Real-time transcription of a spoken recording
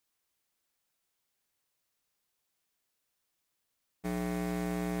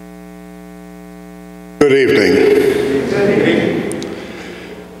Good evening,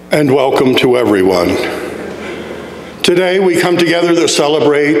 and welcome to everyone. Today we come together to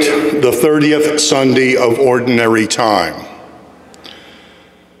celebrate the 30th Sunday of Ordinary Time.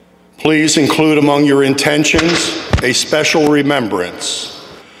 Please include among your intentions a special remembrance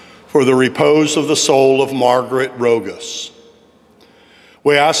for the repose of the soul of Margaret Rogus.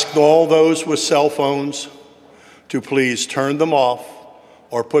 We ask all those with cell phones to please turn them off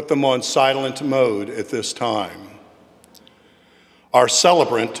or put them on silent mode at this time. Our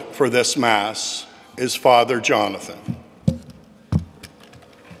celebrant for this Mass is Father Jonathan.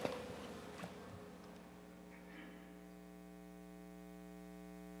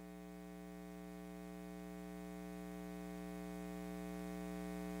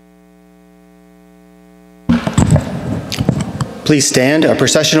 Please stand. Our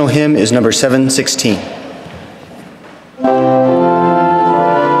processional hymn is number 716.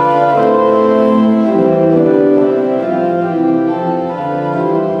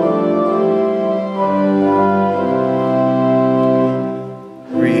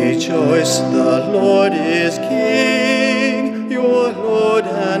 Rejoice, the Lord is King, your Lord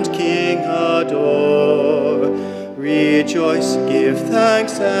and King adore. Rejoice, give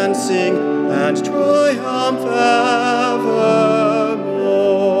thanks and sing, and triumph evermore.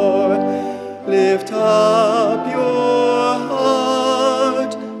 Lift up your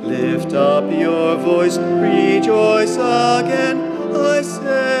heart, lift up your voice, rejoice again, I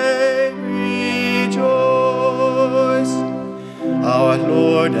say rejoice. Our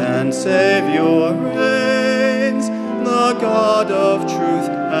Lord and Savior reigns, the God of truth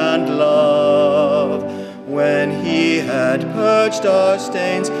and love. When he had purged our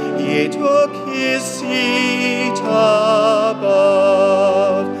stains, he took his seat above.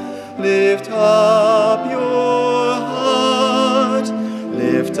 Lift up your heart,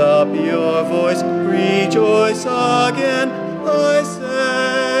 lift up your voice, rejoice again, I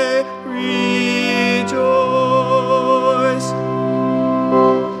say rejoice.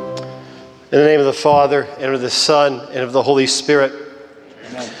 In the name of the Father, and of the Son, and of the Holy Spirit.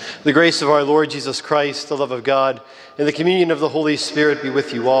 Amen. The grace of our Lord Jesus Christ, the love of God, and the communion of the Holy Spirit be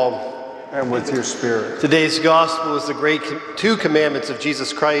with you all. And with your spirit. Today's gospel is the great two commandments of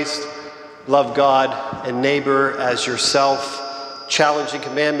Jesus Christ. Love God and neighbor as yourself. Challenging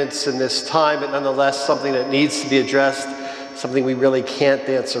commandments in this time, but nonetheless something that needs to be addressed, something we really can't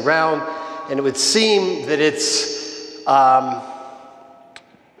dance around. And it would seem that it's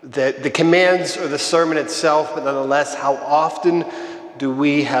the commands or the sermon itself, but nonetheless, how often do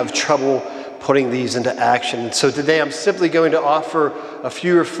we have trouble putting these into action? And so today I'm simply going to offer a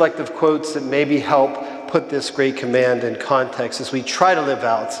few reflective quotes that maybe help put this great command in context as we try to live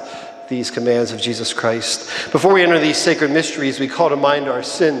out these commands of Jesus Christ. Before we enter these sacred mysteries, we call to mind our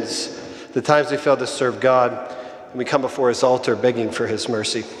sins, the times we failed to serve God, and we come before his altar begging for his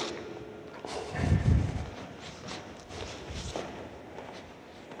mercy.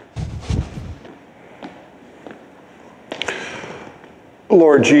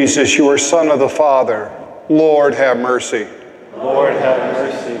 Lord Jesus, you are Son of the Father. Lord, have mercy. Lord, have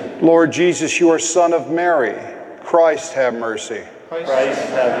mercy. Lord Jesus, you are Son of Mary. Christ, have mercy. Christ,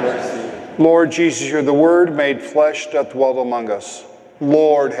 have mercy. Lord Jesus, you're the Word made flesh doth dwell among us.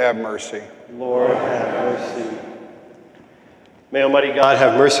 Lord, have mercy. Lord, have mercy. May Almighty God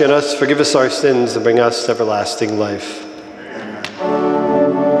have mercy on us, forgive us our sins, and bring us to everlasting life.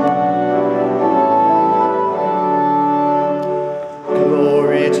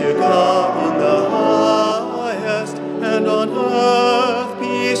 Glory to God in the highest, and on earth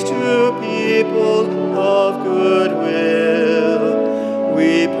peace to people of good will.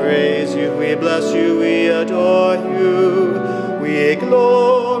 We praise you, we bless you, we adore you, we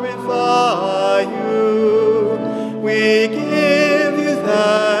glorify you. We give you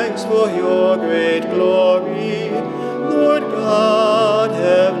thanks for your great glory, Lord God,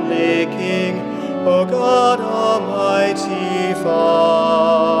 heavenly King, O God, Almighty Father.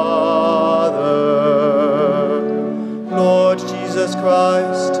 Lord Jesus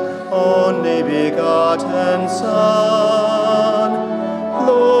Christ, only begotten Son,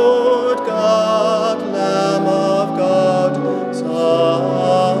 Lord God, Lamb of God, Son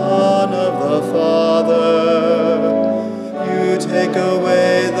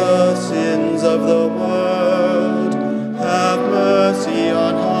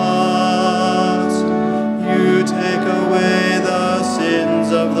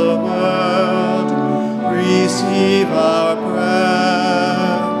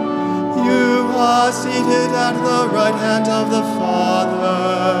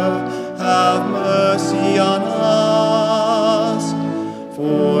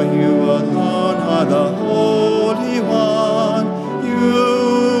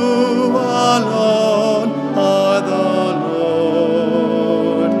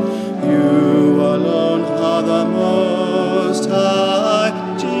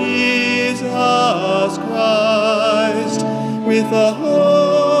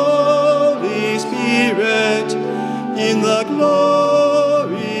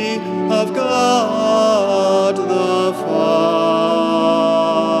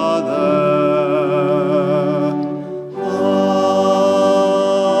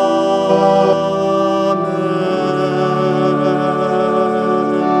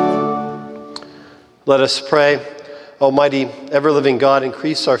Let us pray. Almighty, ever-living God,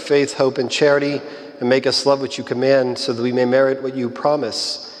 increase our faith, hope, and charity, and make us love what you command, so that we may merit what you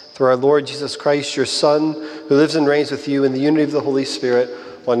promise. Through our Lord Jesus Christ, your Son, who lives and reigns with you in the unity of the Holy Spirit,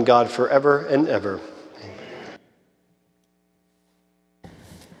 one God forever and ever.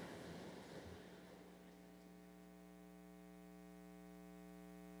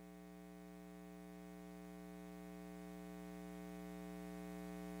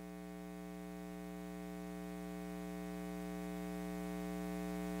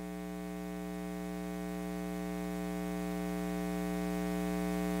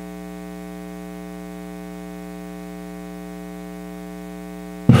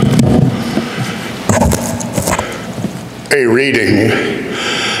 A reading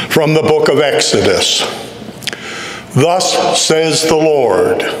from the book of Exodus. Thus says the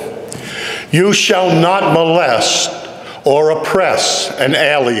Lord, you shall not molest or oppress an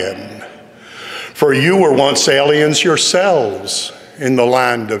alien, for you were once aliens yourselves in the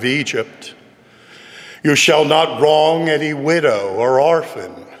land of Egypt. You shall not wrong any widow or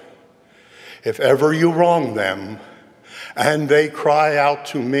orphan. If ever you wrong them, and they cry out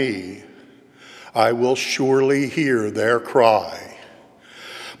to me, I will surely hear their cry.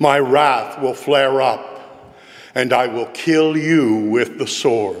 My wrath will flare up, and I will kill you with the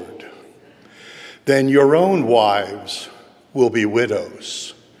sword. Then your own wives will be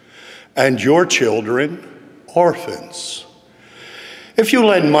widows, and your children orphans. If you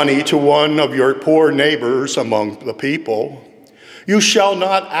lend money to one of your poor neighbors among the people, you shall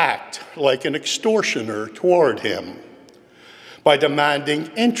not act like an extortioner toward him by demanding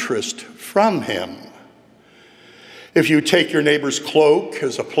interest from him. If you take your neighbor's cloak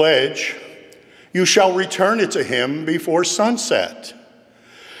as a pledge, you shall return it to him before sunset.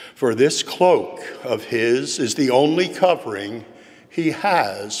 For this cloak of his is the only covering he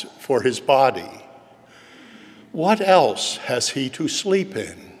has for his body. What else has he to sleep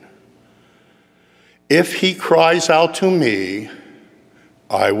in? If he cries out to me,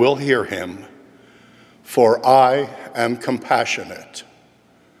 I will hear him, for I am compassionate.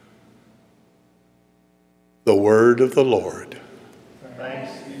 The word of the Lord.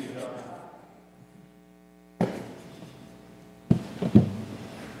 Thanks be to God.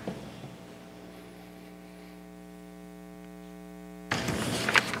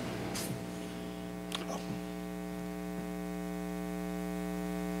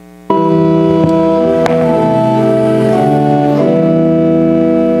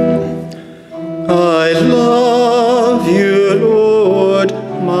 I love you, Lord,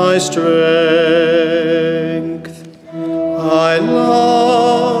 my strength. I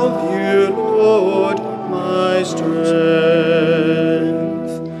love you, Lord, my strength.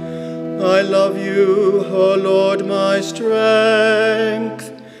 I love you, O Lord, my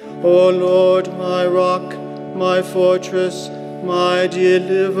strength. O Lord, my rock, my fortress, my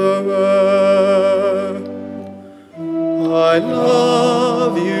deliverer. I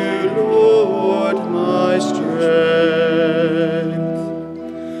love you, Lord, my strength.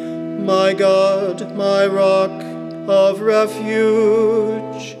 My God, my rock of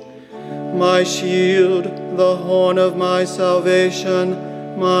refuge, my shield, the horn of my salvation,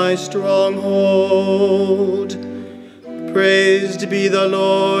 my stronghold. Praised be the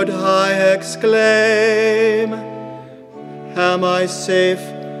Lord, I exclaim. Am I safe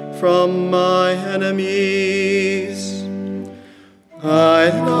from my enemies? I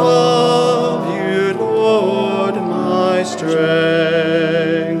love you, Lord, my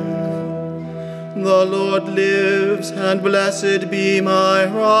strength. The Lord lives, and blessed be my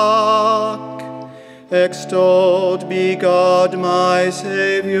rock. Extolled be God, my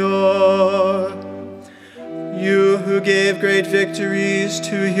Savior. You who gave great victories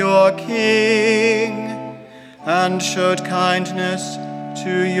to your King, and showed kindness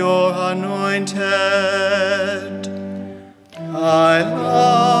to your anointed. I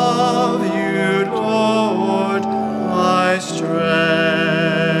love you, Lord, my strength.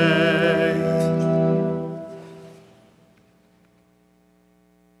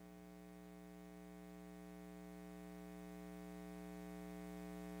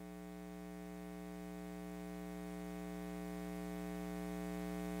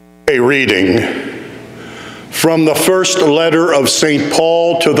 A reading from the first letter of St.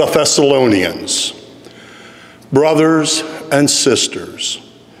 Paul to the Thessalonians. Brothers and sisters,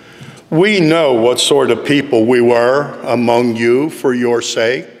 we know what sort of people we were among you for your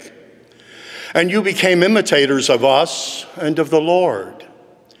sake, and you became imitators of us and of the Lord,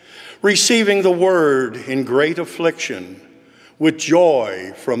 receiving the word in great affliction with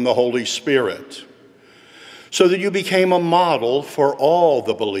joy from the Holy Spirit, so that you became a model for all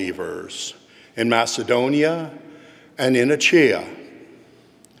the believers in Macedonia, and in Achaia.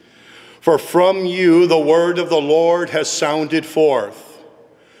 For from you the word of the Lord has sounded forth,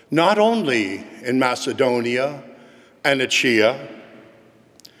 not only in Macedonia and Achaia,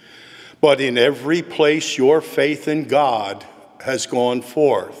 but in every place your faith in God has gone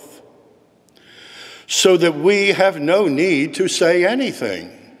forth, so that we have no need to say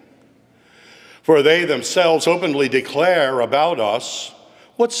anything. For they themselves openly declare about us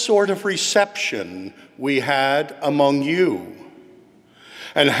what sort of reception we had among you,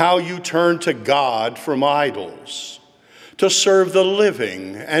 and how you turned to God from idols, to serve the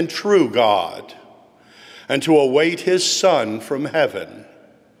living and true God, and to await his Son from heaven,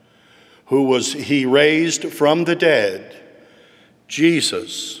 who he raised from the dead,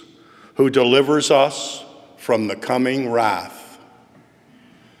 Jesus, who delivers us from the coming wrath.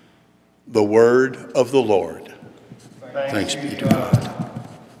 The word of the Lord. Thanks be to God.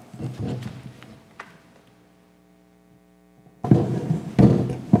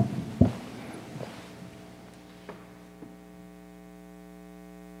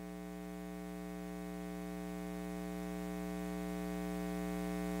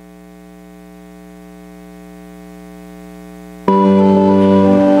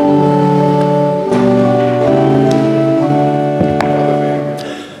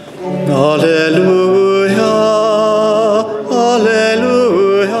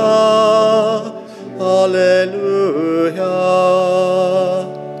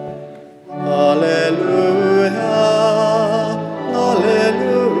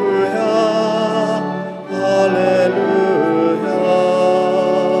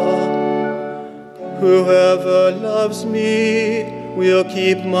 Whoever loves me will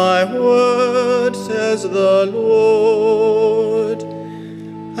keep my word, says the Lord,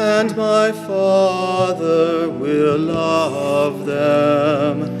 and my Father will love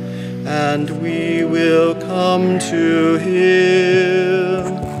them, and we will come to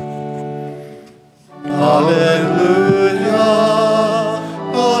him. Alleluia,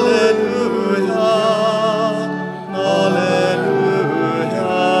 alleluia, alleluia.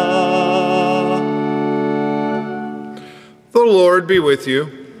 The Lord be with you.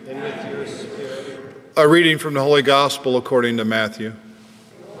 And with your spirit. A reading from the Holy Gospel according to Matthew.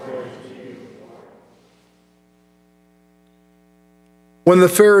 When the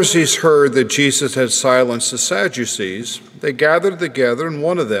Pharisees heard that Jesus had silenced the Sadducees, they gathered together, and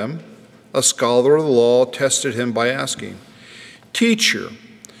one of them, a scholar of the law, tested him by asking, "Teacher,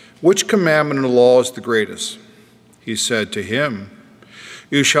 which commandment in the law is the greatest?" He said to him,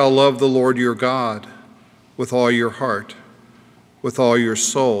 "You shall love the Lord your God with all your heart, with all your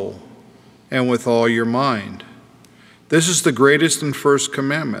soul, and with all your mind. This is the greatest and first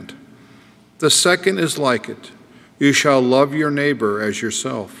commandment. The second is like it. You shall love your neighbor as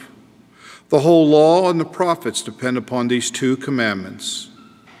yourself. The whole law and the prophets depend upon these two commandments."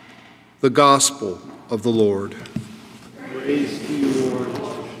 The Gospel of the Lord. Praise to you, Lord.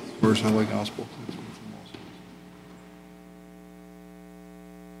 Where's the Holy Gospel?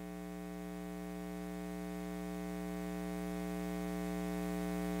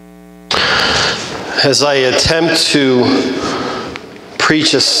 As I attempt to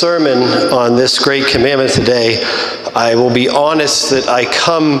preach a sermon on this great commandment today, I will be honest that I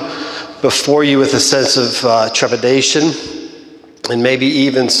come before you with a sense of trepidation and maybe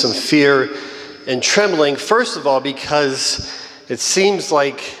even some fear and trembling. First of all, because it seems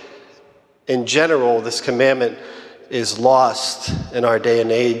like in general this commandment is lost in our day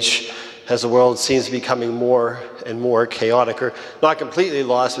and age as the world seems to be becoming more and more chaotic, or not completely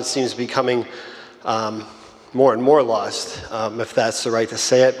lost, but seems to be becoming more and more lost, if that's the right to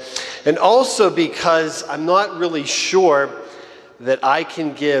say it. And also because I'm not really sure that I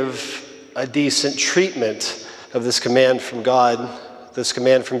can give a decent treatment of this command from God, this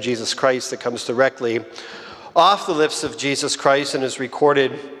command from Jesus Christ that comes directly off the lips of Jesus Christ and is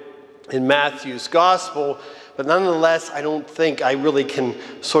recorded in Matthew's Gospel. But nonetheless, I don't think I really can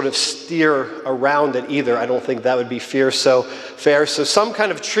sort of steer around it either. I don't think that would be fair. So some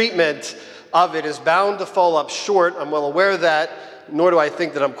kind of treatment of it is bound to fall up short. I'm well aware of that, nor do I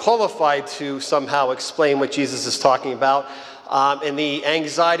think that I'm qualified to somehow explain what Jesus is talking about. And the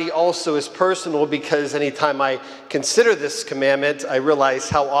anxiety also is personal, because anytime I consider this commandment, I realize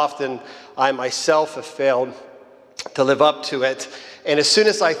how often I myself have failed to live up to it. And as soon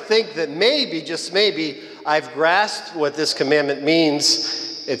as I think that maybe, just maybe, I've grasped what this commandment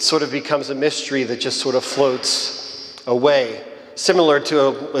means, it sort of becomes a mystery that just sort of floats away. Similar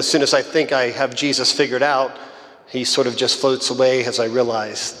to as soon as I think I have Jesus figured out, he sort of just floats away as I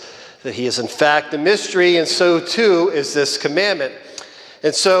realize that he is in fact the mystery, and so too is this commandment.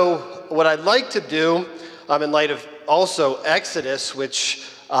 And so what I'd like to do, in light of also Exodus, which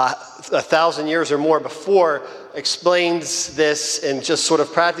 1,000 years or more before explains this in just sort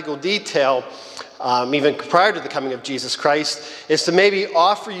of practical detail, even prior to the coming of Jesus Christ, is to maybe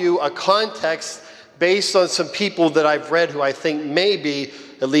offer you a context based on some people that I've read who I think maybe,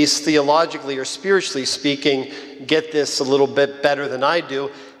 at least theologically or spiritually speaking, get this a little bit better than I do.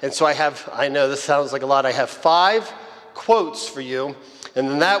 And so I know this sounds like a lot, I have 5 quotes for you. And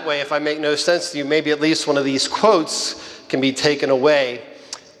then that way, if I make no sense to you, maybe at least one of these quotes can be taken away.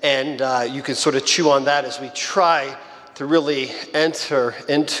 And you can sort of chew on that as we try to really enter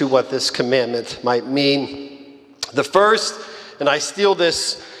into what this commandment might mean. The first, and I steal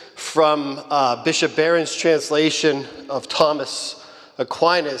this from Bishop Barron's translation of Thomas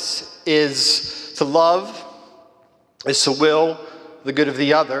Aquinas, is to love is to will the good of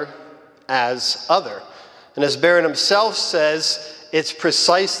the other as other. And as Barron himself says, it's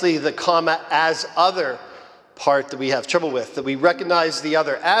precisely the comma as other part that we have trouble with, that we recognize the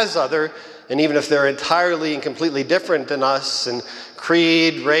other as other, and even if they're entirely and completely different than us in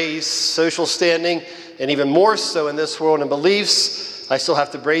creed, race, social standing, and even more so in this world in beliefs, I still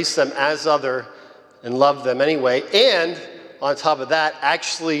have to brace them as other and love them anyway, and on top of that,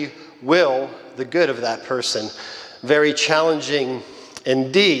 actually will the good of that person. Very challenging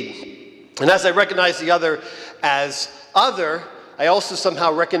indeed. And as I recognize the other as other, I also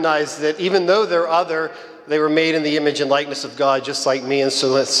somehow recognize that even though they're other, they were made in the image and likeness of God just like me, and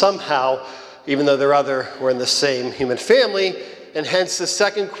so that somehow, even though they're other, we're in the same human family. And hence the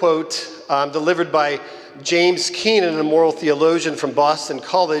second quote delivered by James Keenan, a moral theologian from Boston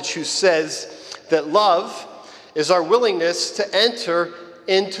College, who says that love is our willingness to enter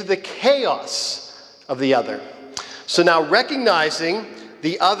into the chaos of the other. So now, recognizing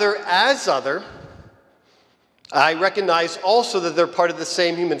the other as other, I recognize also that they're part of the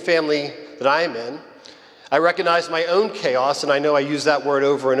same human family that I am in. I recognize my own chaos, and I know I use that word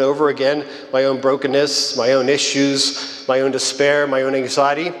over and over again, my own brokenness, my own issues, my own despair, my own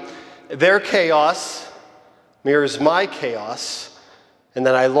anxiety. Their chaos mirrors my chaos, and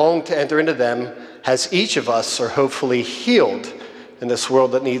that I long to enter into them as each of us are hopefully healed in this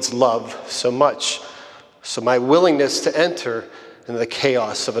world that needs love so much. So my willingness to enter into the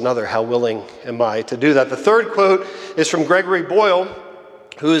chaos of another, how willing am I to do that? The third quote is from Gregory Boyle,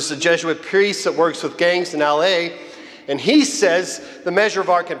 who is a Jesuit priest that works with gangs in LA, and he says the measure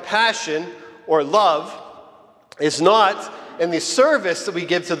of our compassion or love is not in the service that we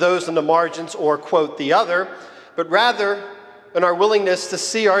give to those on the margins or, quote, the other, but rather in our willingness to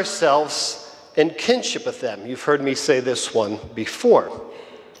see ourselves in kinship with them. You've heard me say this one before.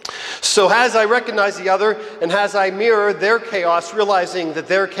 So as I recognize the other and as I mirror their chaos, realizing that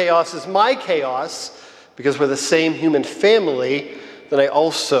their chaos is my chaos, because we're the same human family, then I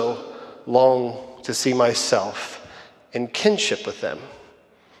also long to see myself in kinship with them.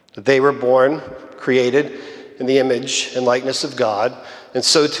 That they were born, created in the image and likeness of God, and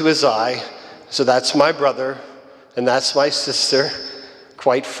so too is I. So that's my brother, and that's my sister,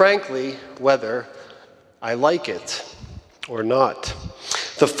 quite frankly, whether I like it or not.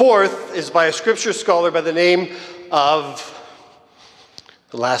 The fourth is by a scripture scholar by the name of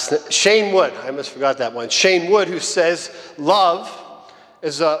Shane Wood. I almost forgot that one. Shane Wood, who says love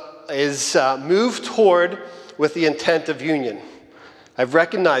is moved toward with the intent of union. I've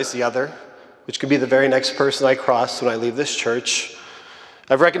recognized the other, which could be the very next person I cross when I leave this church.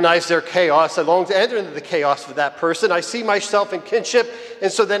 I've recognized their chaos. I long to enter into the chaos of that person. I see myself in kinship,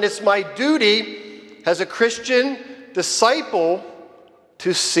 and so then it's my duty as a Christian disciple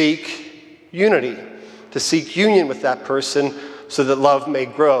to seek unity, to seek union with that person so that love may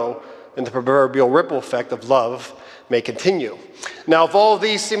grow and the proverbial ripple effect of love may continue. Now, if all of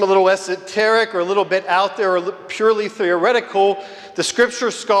these seem a little esoteric or a little bit out there or purely theoretical, the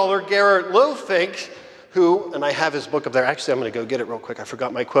scripture scholar Garrett Lofink, who, and I have his book up there. Actually, I'm going to go get it real quick. I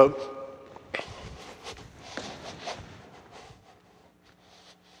forgot my quote.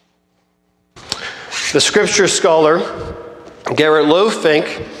 The scripture scholar Garrett Lofink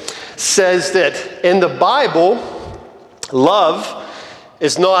says that in the Bible, love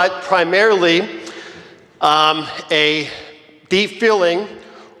is not primarily a deep feeling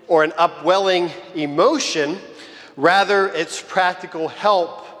or an upwelling emotion. Rather, it's practical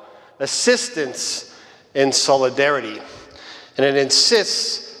help, assistance, and solidarity. And it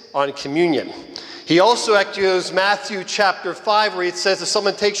insists on communion. He also echoes Matthew chapter 5, where it says, if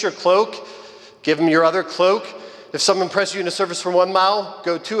someone takes your cloak, give them your other cloak. If someone presses you in a service for 1 mile,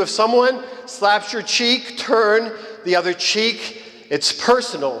 go 2. If someone slaps your cheek, turn the other cheek. It's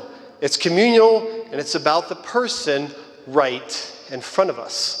personal, it's communal, and it's about the person right in front of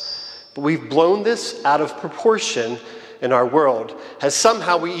us. But we've blown this out of proportion in our world, as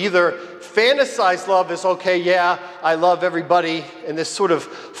somehow we either fantasize love as, okay, yeah, I love everybody, in this sort of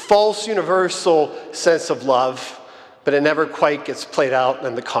false universal sense of love, but it never quite gets played out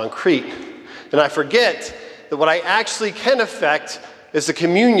in the concrete. And I forget that what I actually can affect is the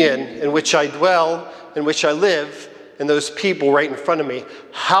communion in which I dwell, in which I live, and those people right in front of me.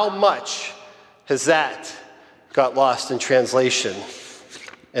 How much has that got lost in translation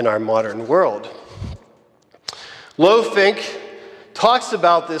in our modern world? Lofink talks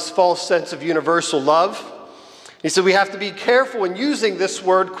about this false sense of universal love. He said we have to be careful in using this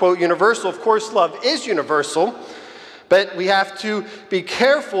word, quote, universal. Of course, love is universal, but we have to be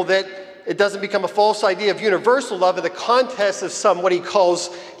careful that it doesn't become a false idea of universal love in the context of some, what he calls,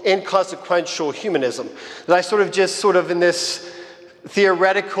 inconsequential humanism. That I sort of in this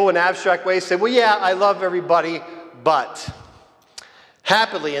theoretical and abstract way say, well, yeah, I love everybody, but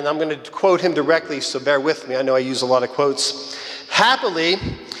happily, and I'm going to quote him directly, so bear with me, I know I use a lot of quotes. Happily,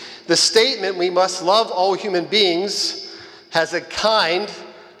 the statement, we must love all human beings, has a kind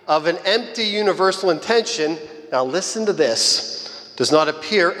of an empty universal intention. Now listen to this. Does not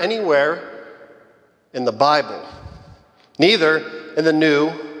appear anywhere in the Bible, neither in the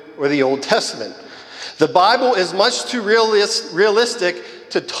New or the Old Testament. The Bible is much too realistic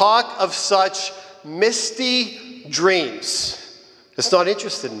to talk of such misty dreams. It's not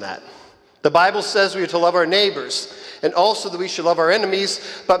interested in that. The Bible says we are to love our neighbors, and also that we should love our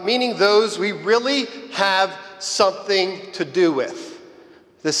enemies, but meaning those we really have something to do with.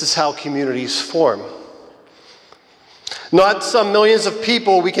 This is how communities form. Not some millions of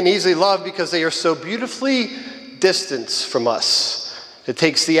people we can easily love because they are so beautifully distant from us. It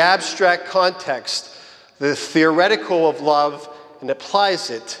takes the abstract context, the theoretical of love, and applies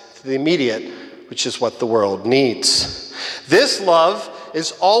it to the immediate, which is what the world needs. This love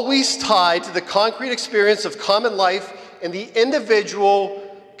is always tied to the concrete experience of common life in the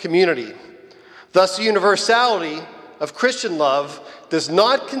individual community. Thus, the universality of Christian love does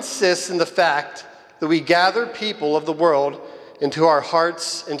not consist in the fact that we gather people of the world into our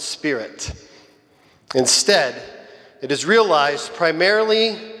hearts and spirit. Instead, it is realized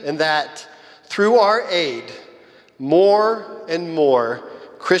primarily in that through our aid, more and more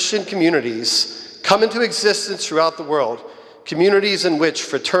Christian communities come into existence throughout the world, communities in which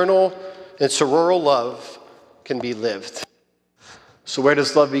fraternal and sororal love can be lived. So where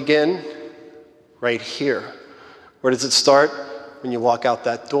does love begin? Right here. Where does it start? When you walk out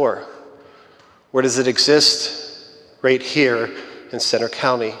that door. Where does it exist? Right here in Center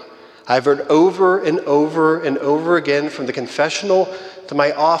County. I've heard over and over and over again from the confessional to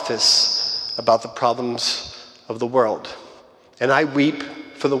my office about the problems of the world. And I weep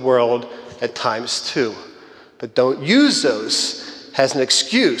for the world at times too. But don't use those as an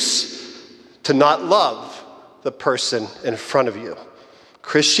excuse to not love the person in front of you.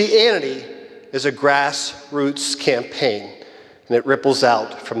 Christianity is a grassroots campaign, and it ripples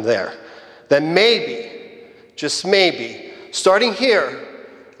out from there. Then maybe, just maybe, starting here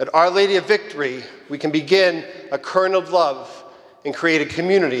at Our Lady of Victory, we can begin a current of love and create a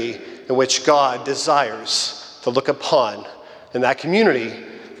community in which God desires to look upon. And that community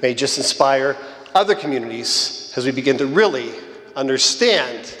may just inspire other communities as we begin to really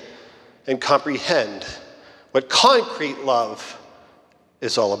understand and comprehend what concrete love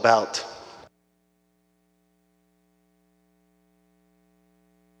is all about.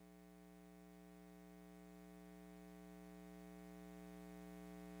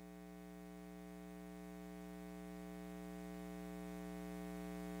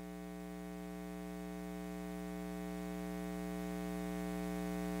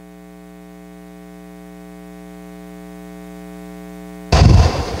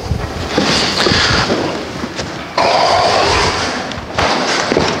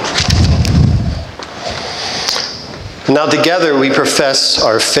 Now together we profess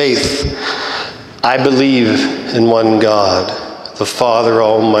our faith. I believe in one God, the Father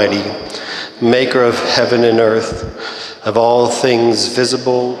Almighty, maker of heaven and earth, of all things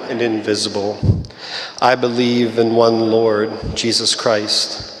visible and invisible. I believe in one Lord, Jesus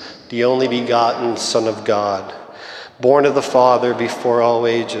Christ, the only begotten Son of God, born of the Father before all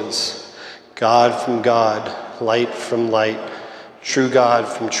ages, God from God, light from light, true God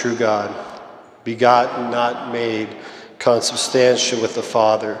from true God, begotten, not made, consubstantial with the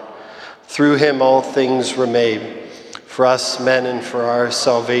Father. Through him all things were made. For us men and for our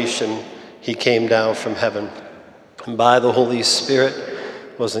salvation, he came down from heaven. And by the Holy Spirit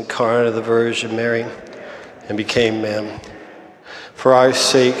was incarnate of the Virgin Mary and became man. For our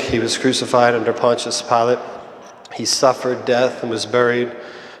sake he was crucified under Pontius Pilate. He suffered death and was buried.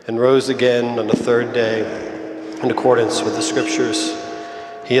 and rose again on the third day in accordance with the Scriptures.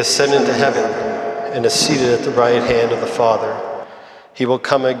 He ascended to heaven and is seated at the right hand of the Father. He will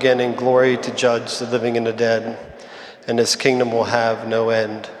come again in glory to judge the living and the dead, and his kingdom will have no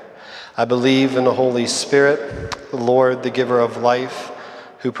end. I believe in the Holy Spirit, the Lord, the giver of life,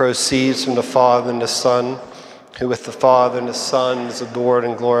 who proceeds from the Father and the Son, who with the Father and the Son is adored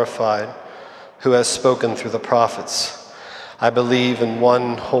and glorified, who has spoken through the prophets. I believe in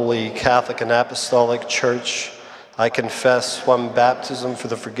one holy Catholic and Apostolic Church. I confess one baptism for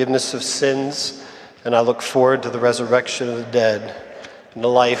the forgiveness of sins, and I look forward to the resurrection of the dead and the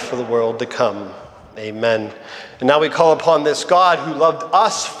life of the world to come. Amen. And now we call upon this God who loved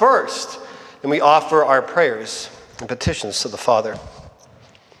us first, and we offer our prayers and petitions to the Father.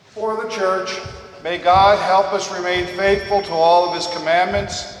 For the Church, may God help us remain faithful to all of his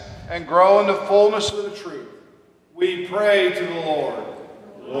commandments and grow in the fullness of the truth. We pray to the Lord.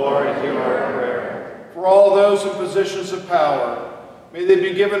 Lord, hear our prayer. For all those in positions of power, may they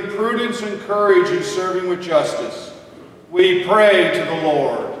be given prudence and courage in serving with justice. We pray to the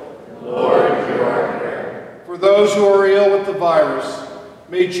Lord. Lord, hear our prayer. For those who are ill with the virus,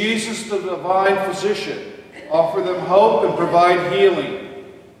 may Jesus, the divine physician, offer them hope and provide healing.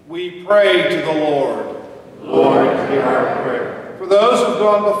 We pray to the Lord. Lord, hear our prayer. For those who have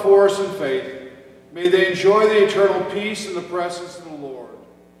gone before us in faith, may they enjoy the eternal peace in the presence of the Lord.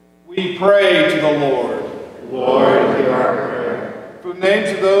 We pray to the Lord. Lord, hear our prayer. For the names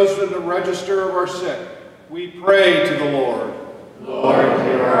of those in the register of our sick, we pray to the Lord. Lord,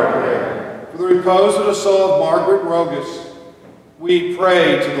 hear our prayer. For the repose of the soul of Margaret Rogus, we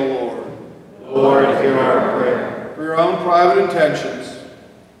pray to the Lord. Lord, hear our prayer. For your own private intentions,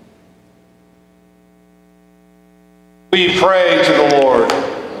 we pray to the Lord.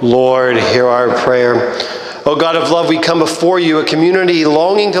 Lord, hear our prayer. O God of love, we come before you, a community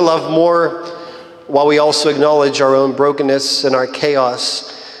longing to love more, while we also acknowledge our own brokenness and our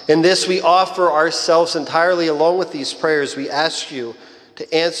chaos. In this, we offer ourselves entirely along with these prayers. We ask you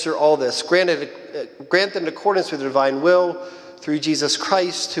to answer all this. Grant them in accordance with the divine will, through Jesus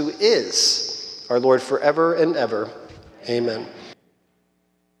Christ, who is our Lord forever and ever. Amen.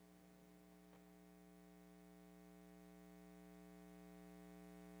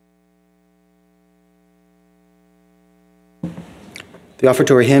 The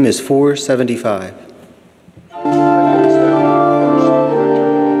offertory hymn is 475.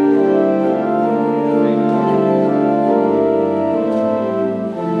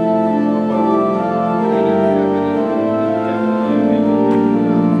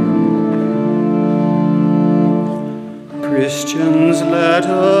 Christians, let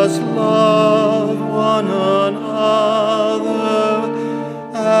us love one another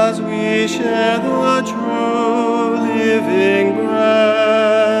as we share the true living bread.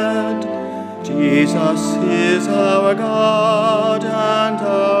 Jesus is our God and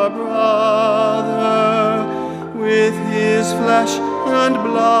our brother. With his flesh and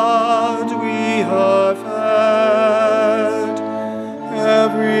blood we are fed.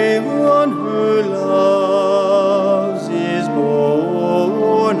 Everyone who loves is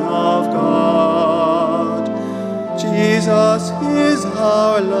born of God. Jesus is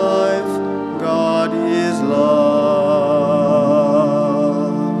our life. God is love.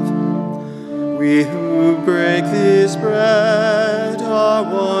 We who break this bread are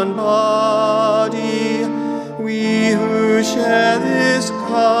one body. We who share this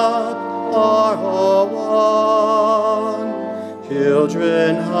cup are all one.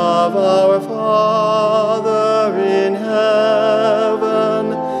 Children of our Father in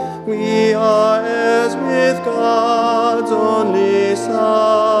heaven, we are heirs with God's only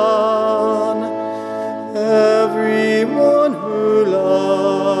Son. Everyone who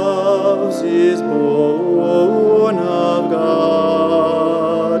loves is born of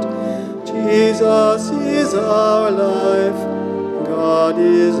God. Jesus is our life. God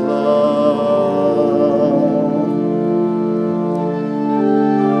is love.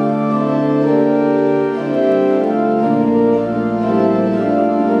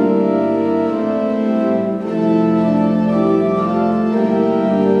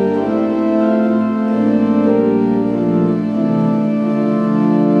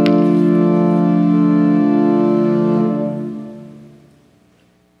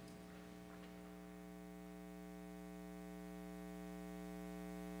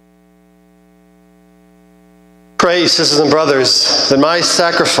 Pray, sisters and brothers, that my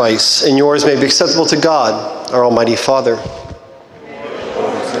sacrifice and yours may be acceptable to God, our Almighty Father.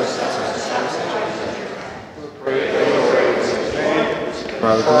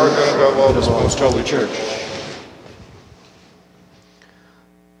 Father, God of all this most holy church.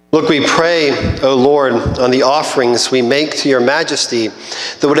 Look, we pray, O Lord, on the offerings we make to your majesty,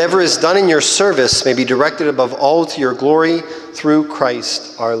 that whatever is done in your service may be directed above all to your glory through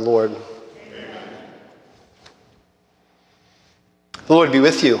Christ our Lord. Amen. The Lord be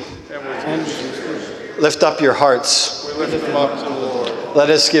with you. Lift up your hearts. We lift them up to the Lord. Let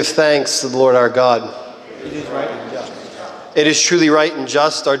us give thanks to the Lord our God. It is right and just. It is truly right and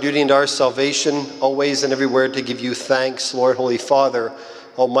just, our duty and our salvation, always and everywhere to give you thanks, Lord, Holy Father,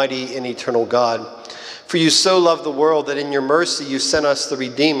 Almighty and eternal God. For you so loved the world that in your mercy you sent us the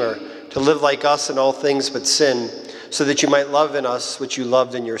Redeemer to live like us in all things but sin, so that you might love in us what you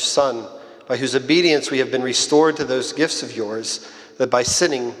loved in your Son, by whose obedience we have been restored to those gifts of yours, that by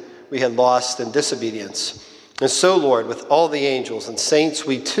sinning we had lost in disobedience. And so, Lord, with all the angels and saints,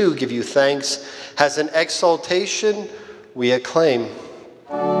 we too give you thanks. As an exaltation we acclaim.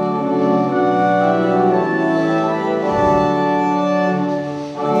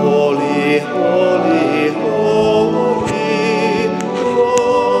 Holy, holy, holy,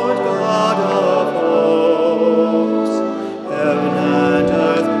 Lord God of hosts, heaven and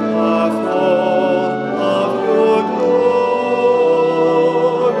earth are full of your glory.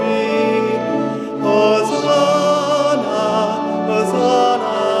 Hosanna,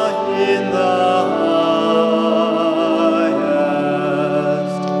 Hosanna in the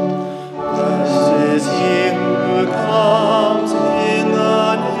highest. Blessed is he who comes in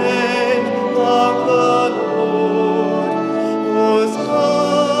the name of the Lord.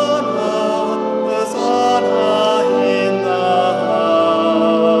 Hosanna, Hosanna in the highest.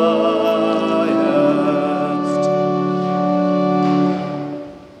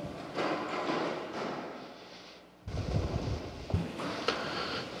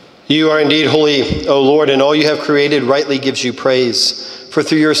 You are indeed holy, O Lord, and all you have created rightly gives you praise. For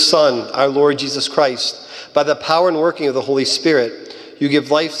through your Son, our Lord Jesus Christ, by the power and working of the Holy Spirit, you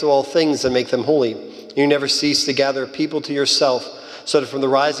give life to all things and make them holy. You never cease to gather people to yourself, so that from the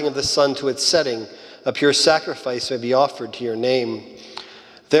rising of the sun to its setting, a pure sacrifice may be offered to your name.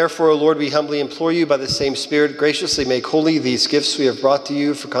 Therefore, O Lord, we humbly implore you by the same Spirit, graciously make holy these gifts we have brought to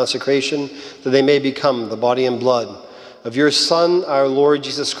you for consecration, that they may become the body and blood of your Son, our Lord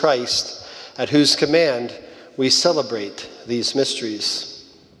Jesus Christ, at whose command we celebrate these mysteries.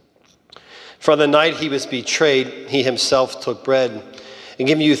 For on the night he was betrayed, he himself took bread, and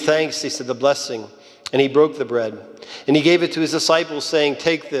giving you thanks, he said the blessing, and he broke the bread, and he gave it to his disciples, saying,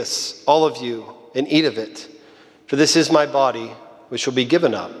 "Take this, all of you, and eat of it, for this is my body, which will be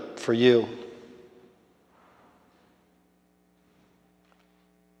given up for you."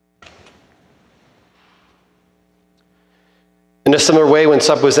 In a similar way, when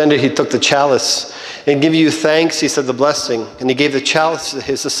supper was ended, he took the chalice, and giving you thanks, he said the blessing, and he gave the chalice to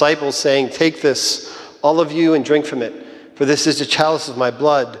his disciples, saying, "Take this, all of you, and drink from it, for this is the chalice of my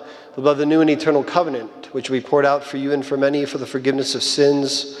blood, the blood of the new and eternal covenant, which will be poured out for you and for many for the forgiveness of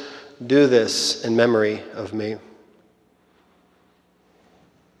sins. Do this in memory of me."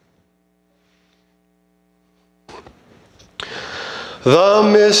 The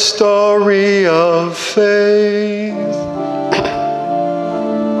mystery of faith.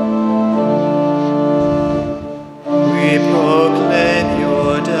 We proclaim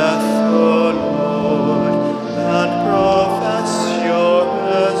your death, O Lord, and profess your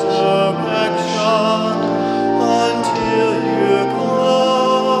resurrection until you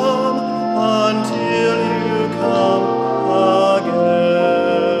come again.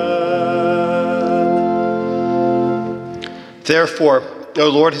 Therefore, O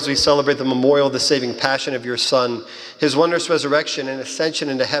Lord, as we celebrate the memorial of the saving passion of your Son, his wondrous resurrection and ascension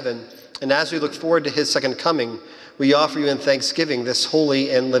into heaven, and as we look forward to his second coming, we offer you in thanksgiving this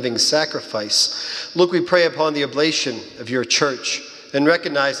holy and living sacrifice. Look, we pray upon the oblation of your church, and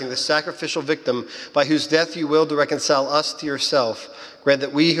recognizing the sacrificial victim by whose death you willed to reconcile us to yourself, grant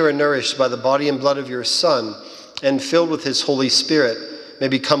that we who are nourished by the body and blood of your Son, and filled with his Holy Spirit, may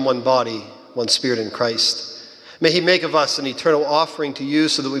become one body, one spirit in Christ. May he make of us an eternal offering to you,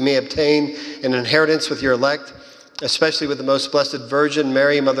 so that we may obtain an inheritance with your elect, especially with the most blessed Virgin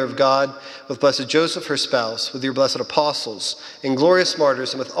Mary, Mother of God, with blessed Joseph, her spouse, with your blessed apostles, and glorious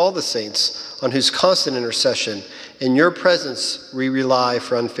martyrs, and with all the saints, on whose constant intercession in your presence we rely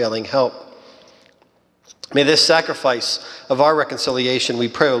for unfailing help. May this sacrifice of our reconciliation, we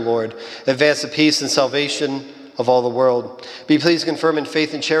pray, O Lord, advance the peace and salvation of all the world. Be pleased to confirm in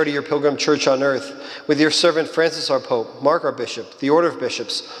faith and charity your pilgrim church on earth, with your servant Francis our Pope, Mark our Bishop, the order of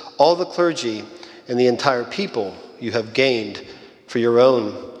bishops, all the clergy, and the entire people you have gained for your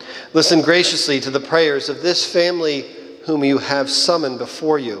own. Listen graciously to the prayers of this family whom you have summoned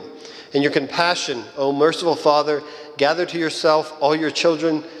before you. In your compassion, O merciful Father, gather to yourself all your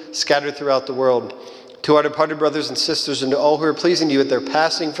children, scattered throughout the world. To our departed brothers and sisters and to all who are pleasing you at their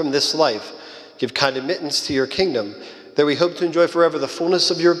passing from this life, give kind admittance to your kingdom, that we hope to enjoy forever the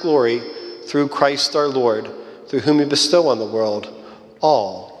fullness of your glory through Christ our Lord, through whom you bestow on the world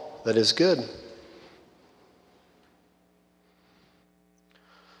all that is good.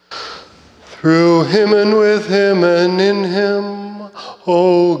 Through him and with him and in him,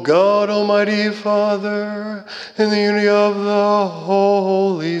 O God, Almighty Father, in the unity of the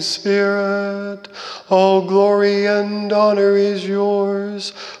Holy Spirit, all glory and honor is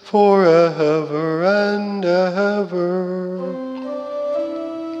yours forever and ever.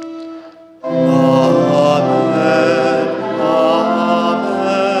 Amen. Amen. Amen.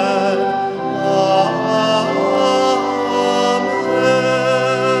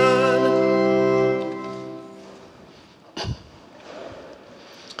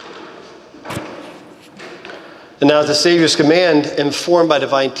 And now at the Savior's command, informed by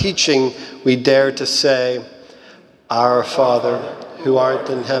divine teaching, we dare to say, Our Father, who art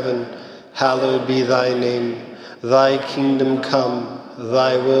in heaven, hallowed be thy name. Thy kingdom come,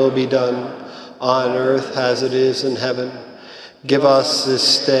 thy will be done, on earth as it is in heaven. Give us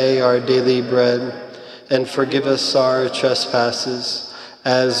this day our daily bread, and forgive us our trespasses,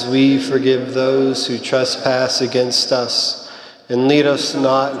 as we forgive those who trespass against us. And lead us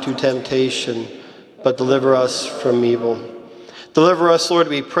not into temptation, but deliver us from evil. Deliver us, Lord,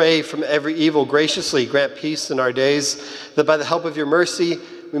 we pray, from every evil. Graciously grant peace in our days, that by the help of your mercy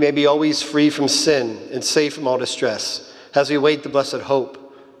we may be always free from sin and safe from all distress, as we await the blessed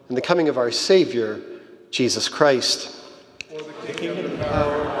hope and the coming of our Savior, Jesus Christ. For the kingdom and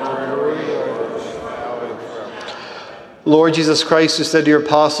power and glory are yours, now and forever. Lord Jesus Christ, who said to your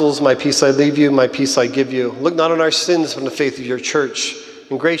apostles, My peace I leave you, my peace I give you, look not on our sins, but on the faith of your church,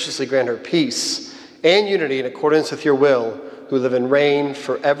 and graciously grant her peace and unity in accordance with your will, who live and reign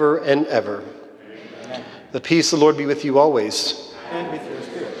forever and ever. Amen. The peace of the Lord be with you always. And with your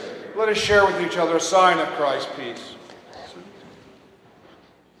spirit. Let us share with each other a sign of Christ's peace.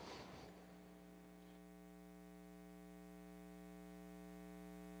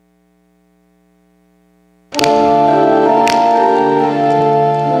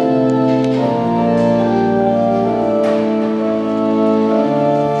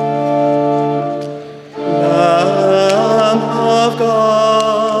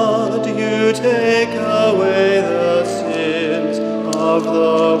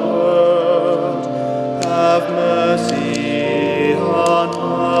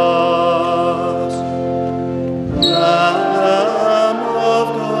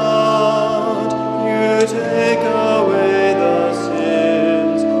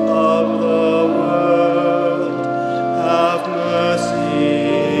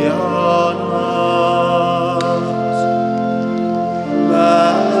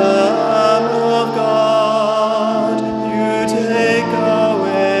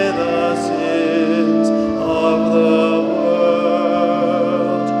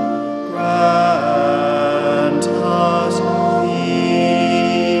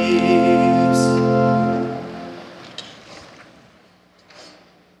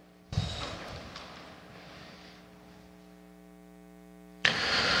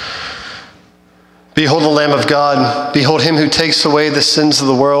 Behold the Lamb of God. Behold him who takes away the sins of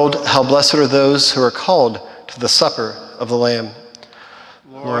the world. How blessed are those who are called to the supper of the Lamb.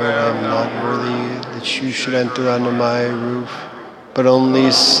 Lord, I am not worthy that you should enter under my roof, but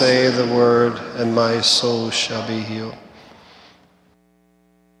only say the word, and my soul shall be healed.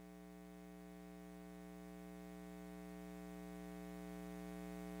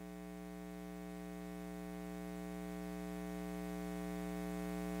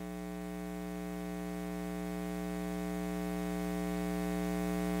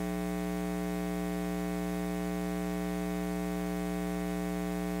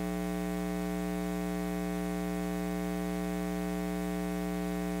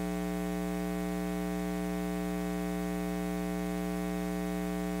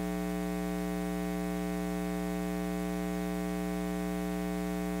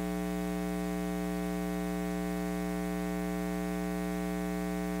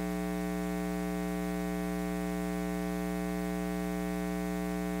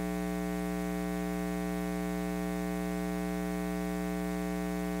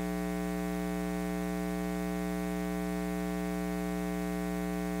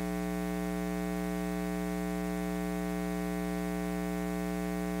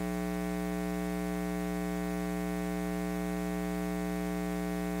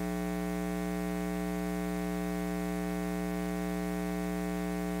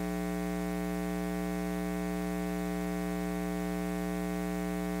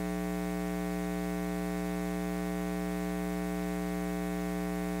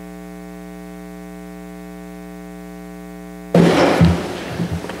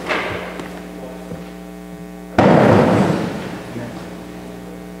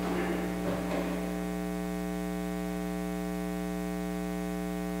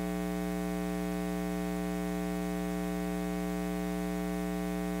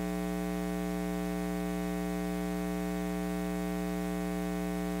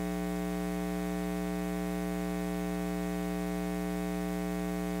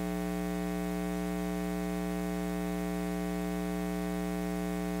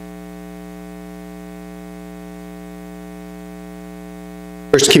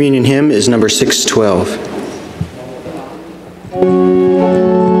 First Communion hymn is number 612.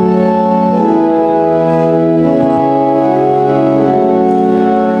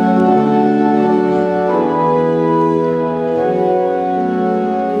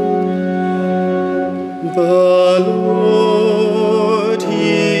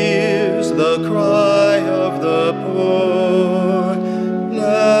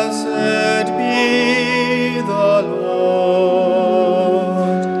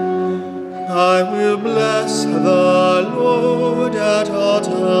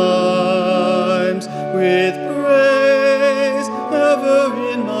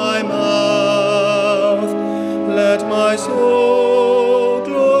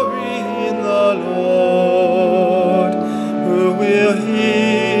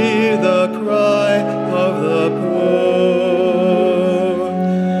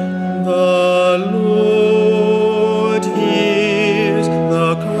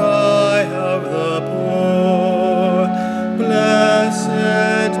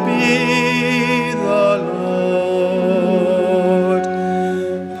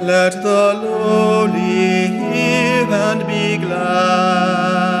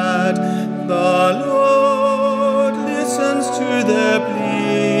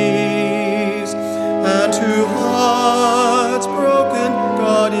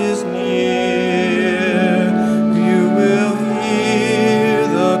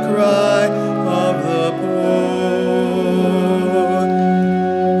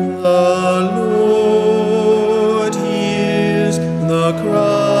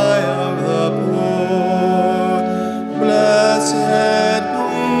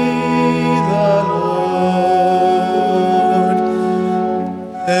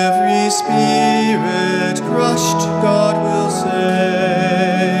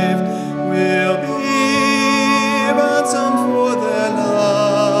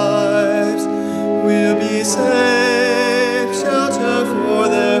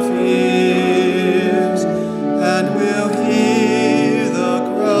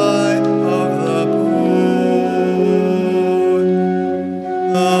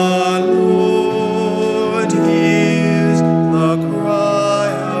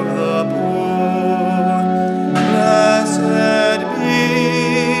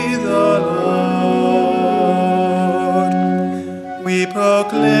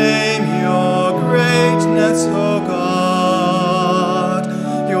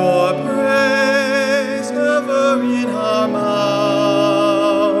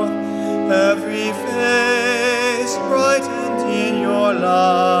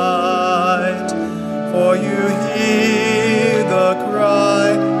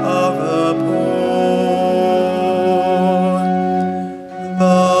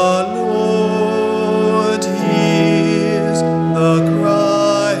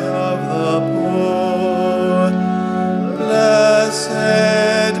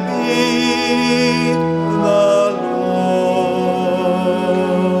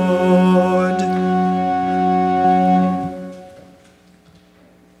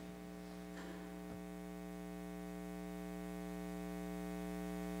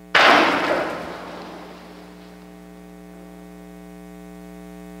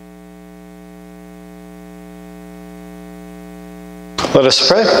 Let us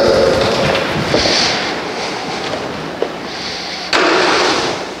pray.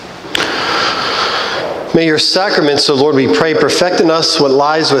 May your sacraments, O Lord, we pray, perfect in us what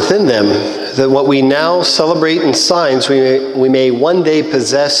lies within them, that what we now celebrate in signs we may one day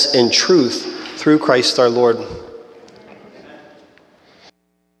possess in truth through Christ our Lord.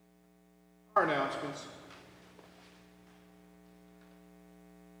 Our announcements.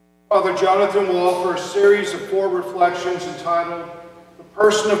 Father Jonathan will offer a series of 4 reflections entitled The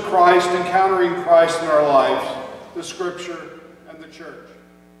Person of Christ, Encountering Christ in Our Lives, the Scripture, and the Church.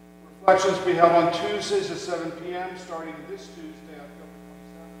 Reflections will be held on Tuesdays at 7 p.m. starting this Tuesday,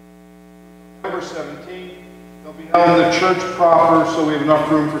 October 17th. They'll be held in the church proper so we have enough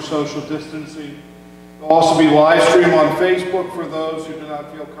room for social distancing. They'll also be live streamed on Facebook for those who do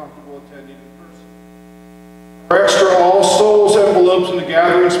not feel comfortable attending in person. Our extra All Souls envelopes in the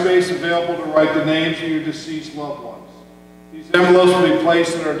gathering space available to write the names of your deceased loved ones. These envelopes will be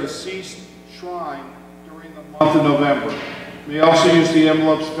placed in our deceased shrine during the month of November. You may also use the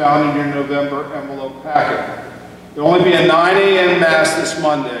envelopes found in your November envelope packet. There will only be a 9 a.m. Mass this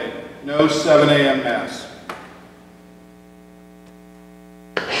Monday, no 7 a.m. Mass.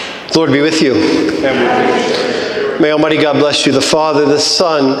 Lord be with you. And with you. May Almighty God bless you, the Father, the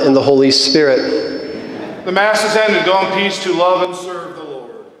Son, and the Holy Spirit. The Mass is ended. Go in peace to love and serve the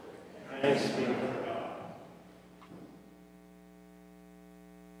Lord. Thanks be to God.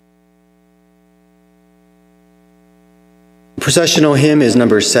 processional hymn is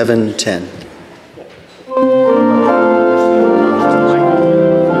number 710.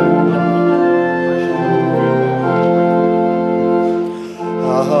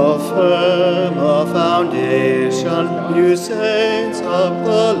 How firm a foundation, you saints of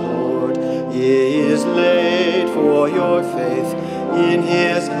the Lord, is laid for your faith in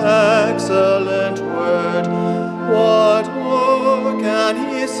his excellent word. What more can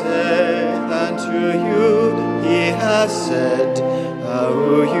he say than to you he has said?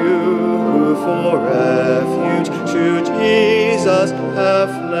 O you who for refuge to Jesus have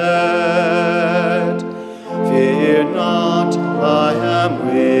fled. Fear not, I am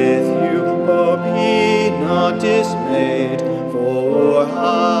with you, oh be not dismayed, for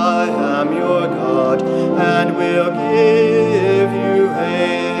I am your God, and will give you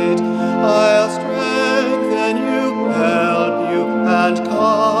aid. I'll strengthen you, help you, and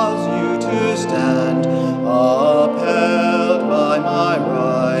cause you to stand.